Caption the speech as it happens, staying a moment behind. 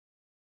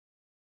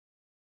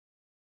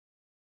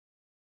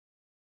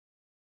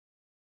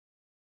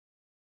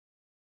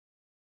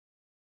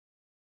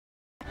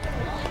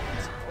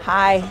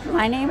Hi,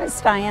 my name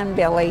is Dianne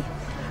Billey.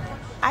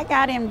 I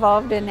got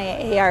involved in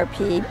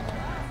AARP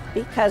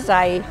because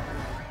I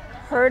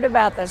heard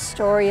about the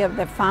story of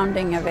the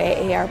founding of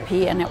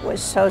AARP, and it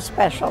was so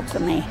special to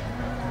me.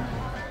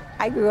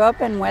 I grew up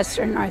in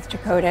western North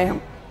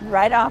Dakota,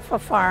 right off a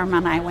farm,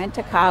 and I went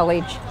to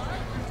college.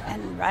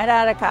 And right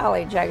out of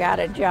college, I got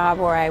a job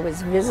where I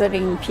was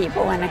visiting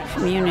people in a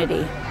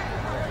community.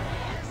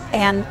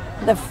 And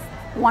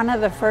one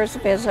of the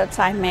first visits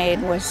I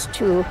made was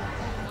to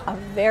a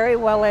very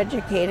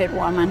well-educated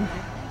woman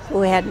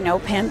who had no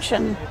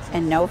pension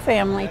and no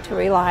family to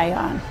rely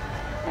on.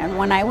 And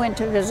when I went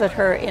to visit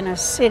her in a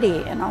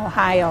city in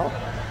Ohio,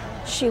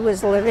 she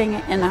was living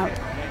in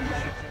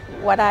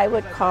what I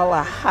would call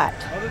a hut.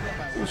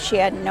 And she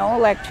had no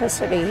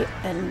electricity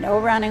and no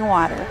running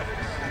water,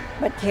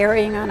 but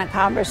carrying on a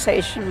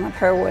conversation with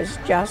her was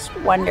just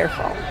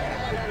wonderful.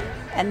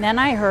 And then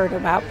I heard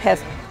about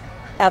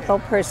Ethel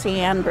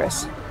Percy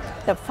Andrus,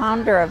 the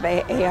founder of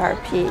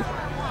AARP.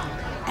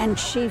 And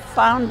she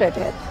founded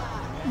it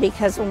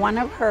because one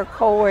of her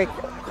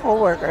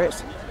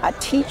co-workers, a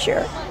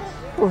teacher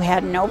who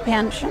had no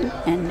pension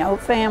and no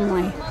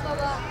family,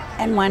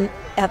 and when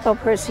Ethel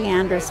Percy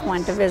Andrus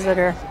went to visit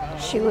her,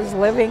 she was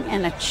living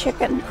in a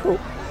chicken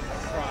coop.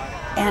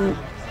 And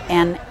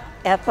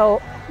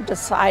Ethel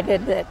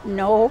decided that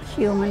no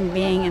human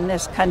being in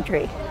this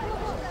country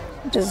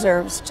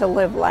deserves to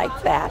live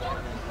like that.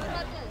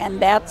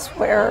 And that's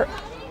where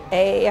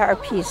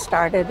AARP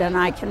started, and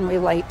I can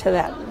relate to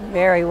that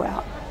very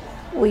well.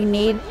 We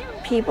need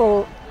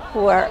people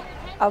who are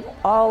of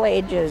all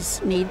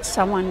ages, need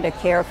someone to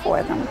care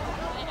for them,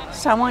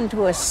 someone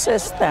to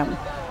assist them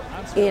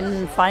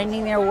in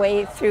finding their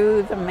way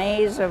through the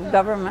maze of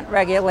government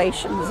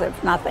regulations,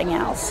 if nothing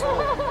else.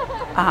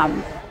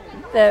 And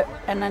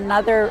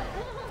another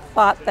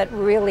thought that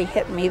really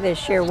hit me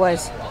this year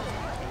was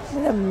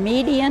the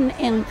median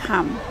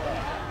income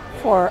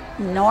for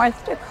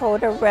North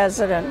Dakota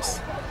residents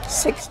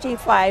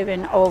 65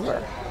 and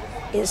over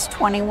is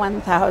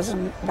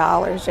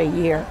 $21,000 a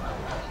year.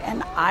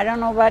 And I don't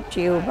know about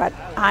you, but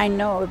I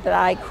know that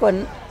I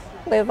couldn't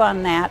live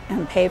on that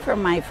and pay for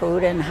my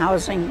food and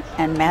housing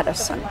and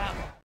medicine.